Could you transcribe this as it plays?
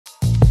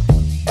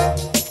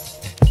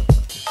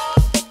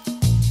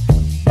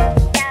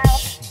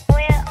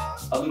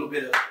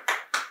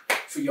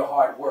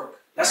hard work.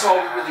 That's all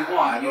we really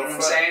want. You know what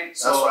I'm saying?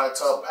 That's why I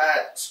tell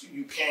Pat,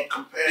 you can't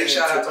compare him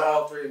shout out to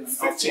all three of them.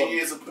 15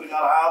 years of putting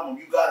out an album.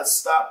 You gotta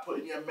stop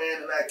putting your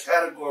man in that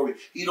category.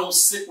 He don't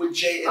sit with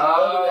Jay and none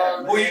of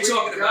that. Who are you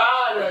talking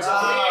about?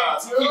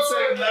 Nas. He keeps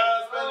saying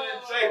Nas better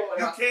than Jay.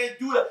 You can't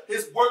do that.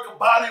 His work,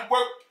 body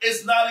work,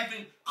 is not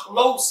even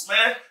close,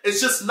 man.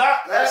 It's just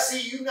not.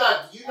 See, you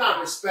not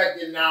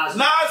respecting Nas.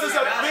 Nas is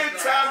a big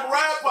time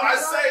rapper. I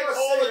say it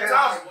all the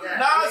time.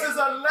 Nas is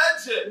a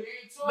legend.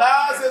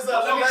 Nas is a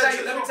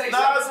legend.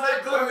 Nas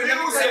make good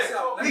music.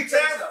 He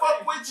can't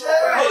fuck with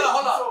Jay.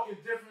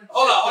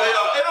 Hold on.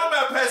 It don't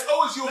matter, Pat. It's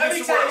always you Let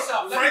me tell you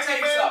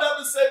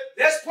something.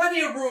 There's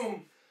plenty of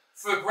room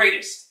for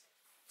greatest.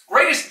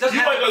 Greatest doesn't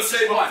have to be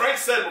say, but Frank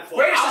said it before.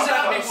 Greatest doesn't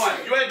have to be one.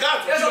 You ain't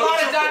got to. There's a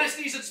lot of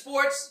dynasties in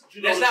sports.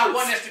 There's not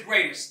one that's the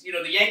greatest. You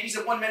know, the Yankees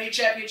have won many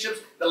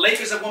championships. The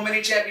Lakers have won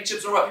many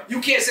championships. You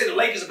can't say the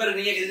Lakers are better than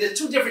the Yankees. There's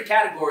two different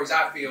categories,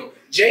 I feel.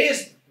 Jay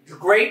is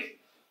great.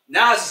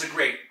 Nas is a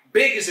great.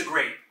 Big is a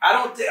great.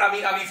 I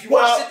mean, if you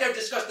want to sit there and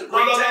discuss the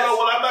great. No.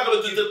 Well, I'm not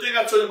going to do the thing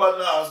I'm telling you about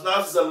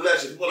Nas is a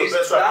legend. He's one of the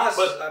best rappers.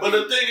 But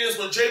the thing is,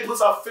 when Jay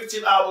puts out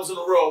 15 albums in a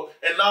row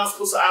and Nas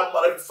puts an album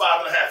out every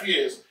 5.5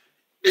 years,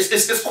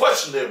 it's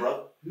question there,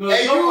 bro. No,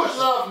 hey, you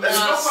love Nas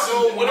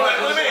so what do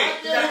I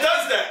mean? Who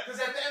does that? Because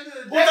at the end of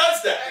the day, who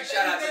does that?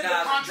 Shout out to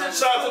Nas.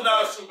 Shout out to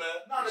Nas too,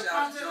 man. No, the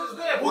content is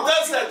there. Who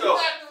does that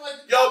though?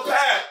 Yo,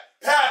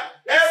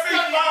 Pat, every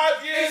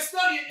 5 years,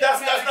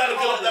 that's not a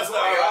good. That's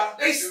not right.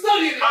 They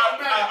study it.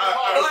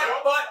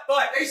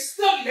 But they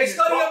study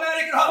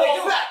American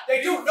Hustle. They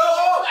do.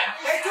 No,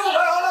 they do.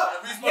 Hold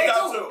up.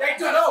 They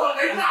do.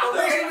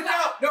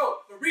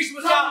 No. Reese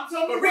was out.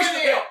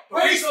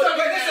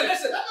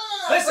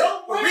 Listen.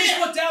 Reese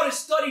Waddell is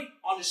studied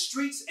on the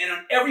streets and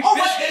on every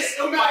business.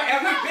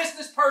 Every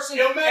business person,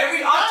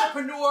 every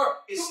entrepreneur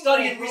is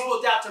studying Reese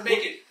Waddell to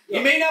make it. He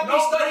may not be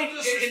studied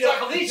in the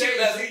collegiate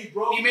level.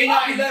 He may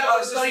not be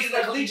studied in the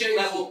collegiate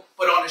level,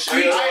 but on the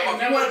streets,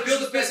 if you want to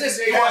build a business,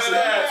 you want to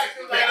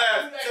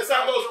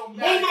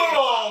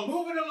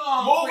moving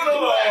along.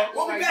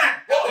 We'll be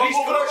back.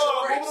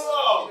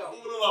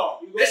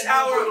 This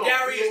hour of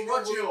Gary is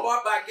brought to you in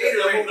part by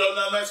Gatorade.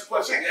 Now, that's a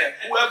question.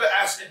 Whoever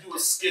asked you to do a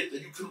skit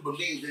that you couldn't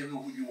believe they knew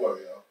who you were,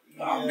 yo.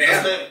 Oh,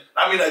 man.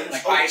 I mean,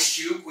 like Ice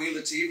Cube, Queen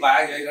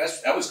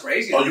Latifah, that was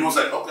crazy. Oh, you was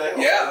like, okay.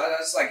 Yeah,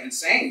 that's like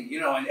insane, you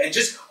know, and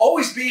just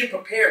always being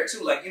prepared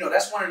too. Like, you know,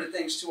 that's one of the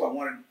things too I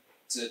wanted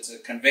to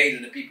convey to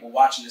the people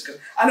watching this, because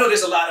I know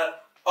there's a lot of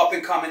up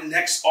and coming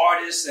next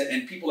artists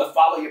and people that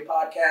follow your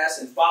podcast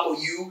and follow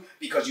you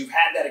because you've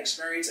had that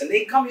experience, and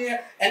they come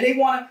here and they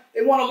want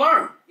to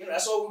learn. You know,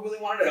 that's all we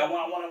really want to do. I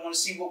want to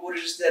see what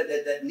it is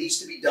that needs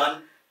to be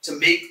done to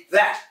make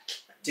that,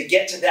 to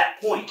get to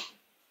that point.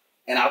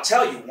 And I'll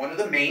tell you, one of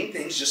the main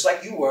things, just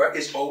like you were,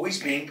 is always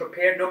being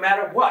prepared no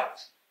matter what.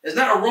 There's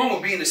nothing wrong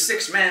with being the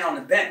sixth man on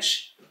the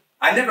bench.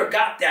 I never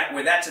got that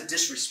where that's a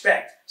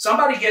disrespect.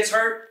 Somebody gets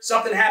hurt,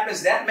 something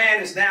happens, that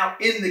man is now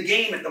in the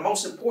game at the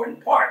most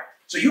important part.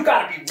 So you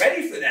got to be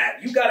ready for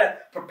that. You got to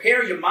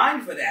prepare your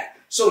mind for that.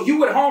 So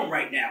you at home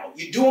right now,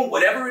 you're doing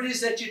whatever it is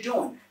that you're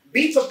doing.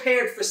 Be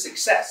prepared for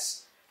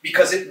success,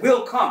 because it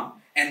will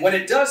come. And when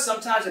it does,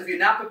 sometimes if you're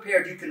not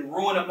prepared, you can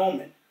ruin a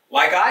moment.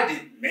 Like I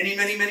did many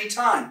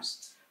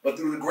times. But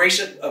through the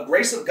grace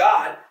of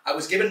God, I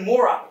was given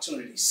more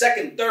opportunities.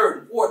 Second,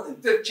 third, fourth,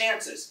 and fifth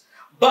chances.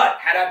 But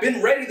had I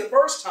been ready the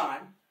first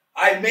time,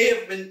 I may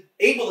have been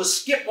able to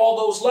skip all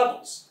those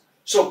levels.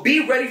 So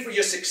be ready for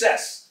your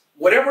success.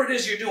 Whatever it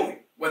is you're doing,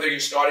 whether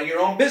you're starting your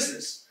own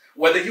business,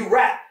 whether you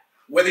rap,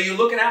 whether you're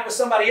looking out for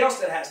somebody else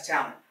that has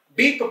talent,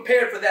 be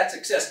prepared for that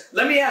success.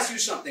 Let me ask you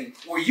something.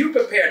 Were you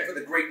prepared for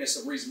the greatness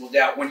of Reasonable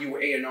Doubt when you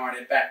were A&R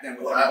and back then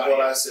with everybody?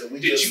 Well, I said,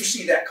 did you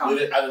see that coming?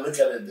 I didn't look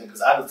at it then,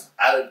 because I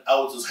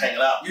was just hanging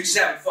out. You just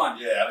having fun?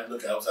 Yeah, I didn't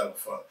look at it. I was having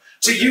fun.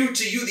 To you,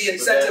 the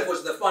incentive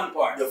was the fun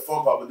part. The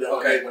fun part, but then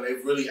when they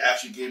really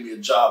actually gave me a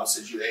job and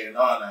said you're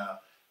A&R now,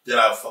 then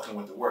I fucking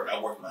went to work.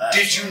 I worked my ass off.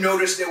 Did you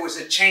notice there was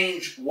a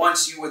change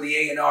once you were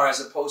the A&R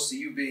as opposed to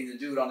you being the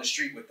dude on the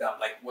street with them?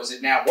 Like, was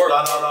it now work?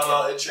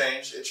 No. It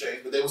changed.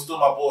 But they were still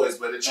my boys,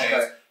 but it changed.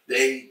 Okay.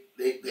 They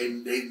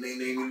named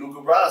me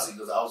Luca Brasi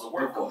because I was a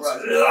workhorse.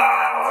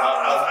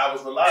 I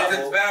was reliable.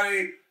 It's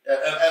very... And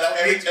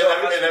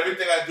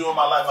everything I do in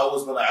my life, I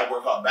always been like, I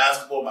work on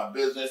basketball, my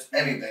business,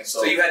 anything.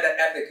 So you had that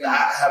ethic.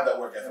 I have that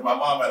work ethic. My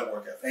mom had a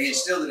work ethic. They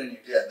instilled it in you.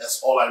 Yeah,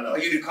 that's all I know.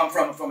 You did come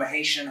from a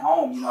Haitian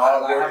home. You know,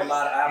 I have a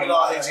lot of. You know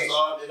how Haitians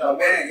are.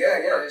 Yeah,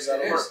 it is.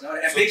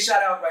 And big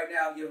shout out right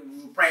now. We're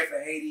praying for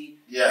Haiti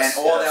and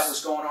all that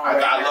was going on.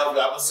 I love it.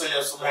 I'm gonna send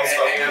you some more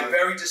stuff. And I'm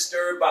very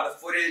disturbed by the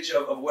footage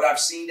of what I've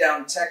seen down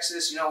in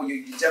Texas. You know,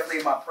 you're definitely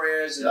in my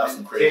prayers. That's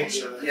some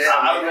crazy shit. Yeah,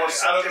 I don't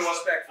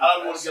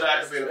want to get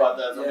aggravated about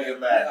that. Don't get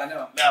mad. I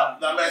know. Now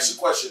let me ask you a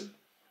question.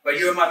 But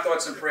you're in my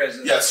thoughts and prayers.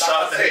 Yes,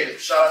 shout out to Haiti.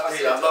 Shout out to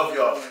Haiti. I love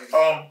y'all.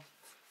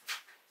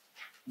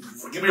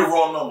 Give me a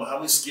raw number. How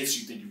many skits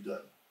you think you've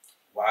done?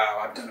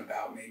 Wow, I've done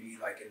about maybe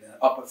like in the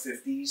upper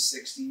 50s,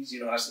 60s.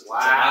 You know, that's a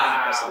lot.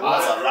 That's a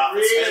lot.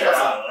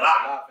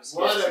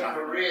 What a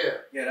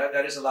career. Yeah,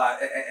 that is a lot.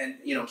 And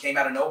you know, came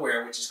out of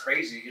nowhere, which is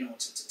crazy. You know,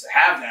 to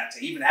have that,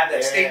 to even have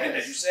that statement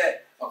that you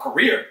said, a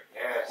career.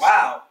 Yes.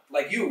 Wow,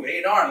 like you,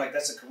 A&R, like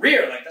that's a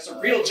career. Like that's a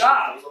real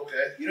job.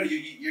 Okay. You know,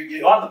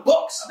 you're on the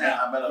books now.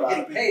 I met a lot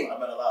of people. I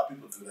met a lot of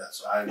people through that.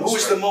 So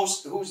who's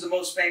the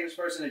most famous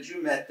person that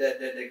you met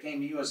that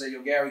came to you and said,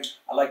 "Yo, Gary,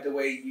 I like the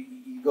way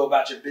you go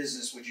about your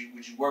business. Would you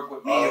work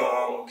with me,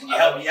 or can you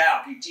help me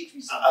out? Can you teach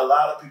me something?" A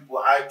lot of people.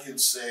 I can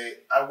say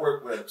I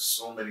work with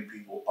so many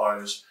people,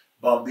 artists.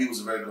 M.O.P was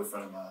a very good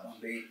friend of mine.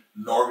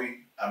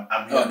 Nori,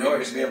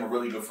 Nori's me. I'm a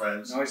really good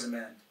friend. Nori's a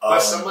man.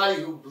 But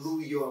somebody who blew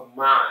your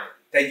mind.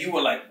 That you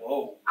were like,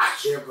 whoa. I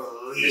can't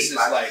believe this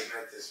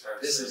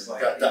is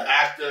like the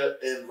actor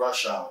in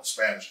Rush Hour,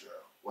 Spanish girl.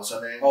 What's her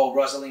name? Oh,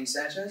 Roslyn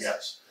Sanchez?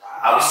 Yes.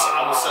 I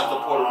was sent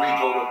to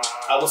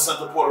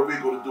Puerto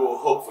Rico to do a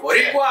hook for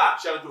Cam.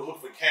 She had to do a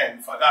hook for Cam.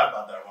 You forgot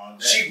about that, Ron.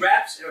 She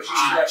raps?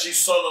 She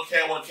sung on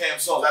Cam one of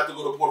Cam's songs. I have to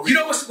go to Puerto Rico.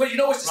 You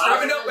know what's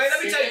disturbing though? Wait,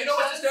 let me tell you. You know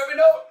what's disturbing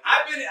though?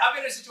 I've been in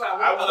a situation.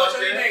 I won't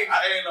mention names.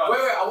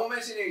 Wait, I won't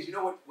mention names. You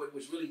know what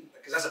was really,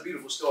 because that's a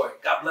beautiful story.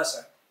 God bless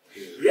her.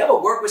 You ever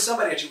work with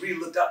somebody that you really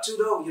looked up to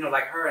though? You know,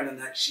 like her, and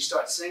then she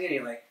starts singing, and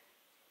you're like,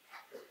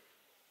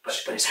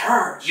 but it's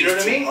her. You know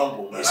what I mean?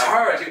 Humble, man. It's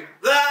her. Dude.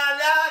 La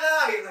la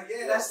la. You're like,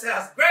 yeah, that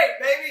sounds great,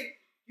 baby.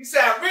 You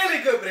sound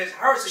really good, but it's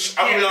her. So you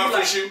can't. I'm gonna be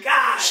honest with you.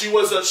 God.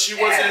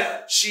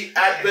 She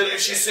act better than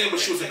she sang, but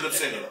she was a good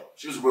singer though.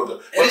 She was real good.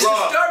 But and it's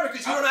disturbing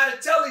because you don't know how to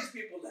tell these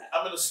people that.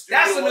 I'm in the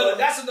studio.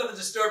 That's another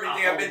disturbing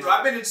thing I've been through.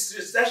 I've been in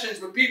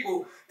sessions with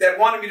people that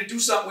wanted me to do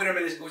something with them,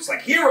 and it's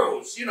like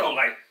heroes, you know,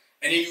 like,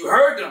 and then you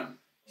heard them.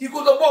 He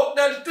goes to walk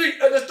down the street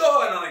at the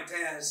store, and I'm like,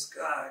 damn,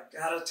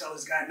 gotta tell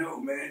this guy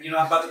no, man. You know,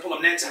 I'm about to pull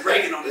up Nancy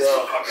Reagan on this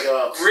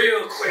motherfucker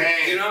real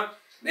quick, you know?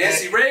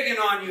 Nancy Reagan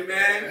on you,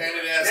 man.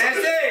 Nancy! I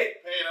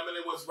mean,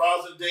 it was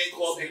Roslyn Dane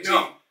called me.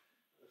 No.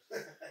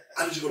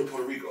 I need you to go to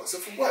Puerto Rico. I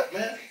said, for what,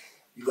 man?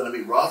 You're going to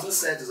meet Roslyn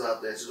Sanchez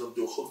out there. She's going to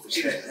do a hook for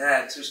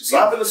Cam. So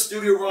I'm in the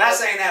studio, Ron. Not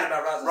saying that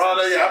about Roslyn. Ron,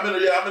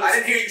 yeah, I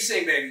didn't hear you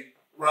sing, baby.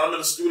 Ron, I'm in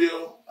the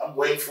studio. I'm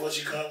waiting for her.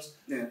 She comes.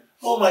 Yeah.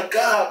 Oh my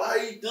God, how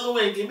you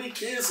doing? Give me a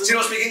kiss. She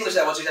don't speak English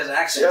that well. She has an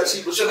accent. Yeah,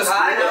 she was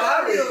hi,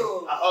 how are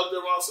you? I hugged her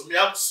around. So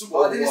I'm super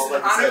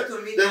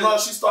overwhelmed. Then Ron,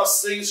 she starts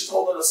singing. She's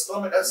holding her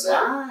stomach. I said,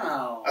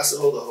 wow. I said,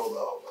 hold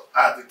on.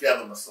 I have to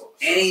gather myself.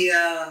 Any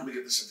let me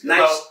get this shit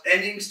nice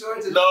ending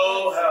story?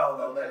 No, hell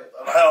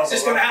no. Is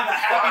this gonna have a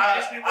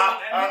happy ending?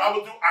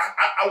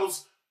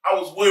 I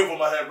was way over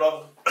my head,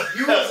 brother.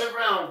 You was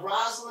around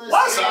Roslyn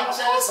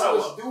Sanchez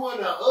was doing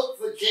a hook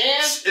for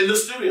Cam? In the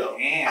studio.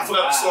 Damn, I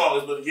forgot the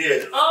song, but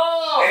yeah.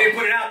 Oh! They didn't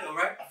put it out though,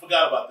 right? I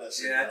forgot about that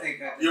shit. Yeah, I think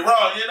you're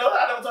wrong. You know,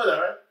 I never told you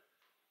that, right?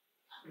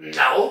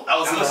 No. I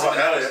was listening.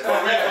 Hell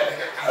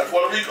yeah.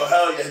 Puerto Rico,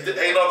 hell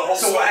yeah. Ain't on the whole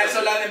so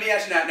let me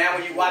ask you now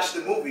when you watch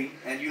the movie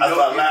and you know. I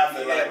start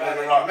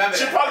laughing.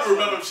 She probably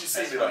remember if she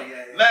seen me though.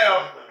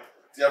 Now,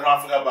 yeah,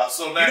 Ron forgot about.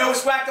 So now, you know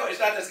what's whack though? It's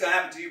not that's gonna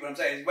happen to you, but I'm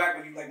saying it's whack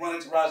when you like run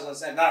into Roslyn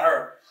Sanchez, not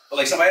her, but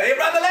like somebody, hey,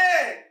 brother,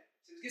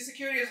 get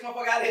security, this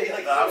motherfucker out of here.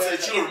 Like, I'm saying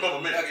she don't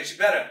remember me. Okay, she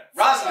better.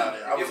 Roslyn,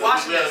 we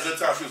had a good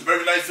time. She was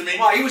very nice to me.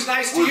 Wow, he was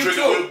nice to you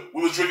too.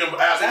 We was drinking.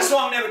 That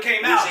song never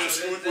came out. We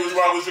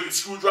was drinking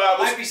screwdrivers.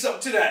 Might be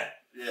something to that.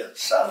 Yeah,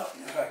 shut up.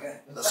 Okay.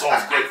 The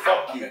song's great.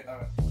 Fuck you. Okay, all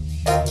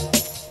right.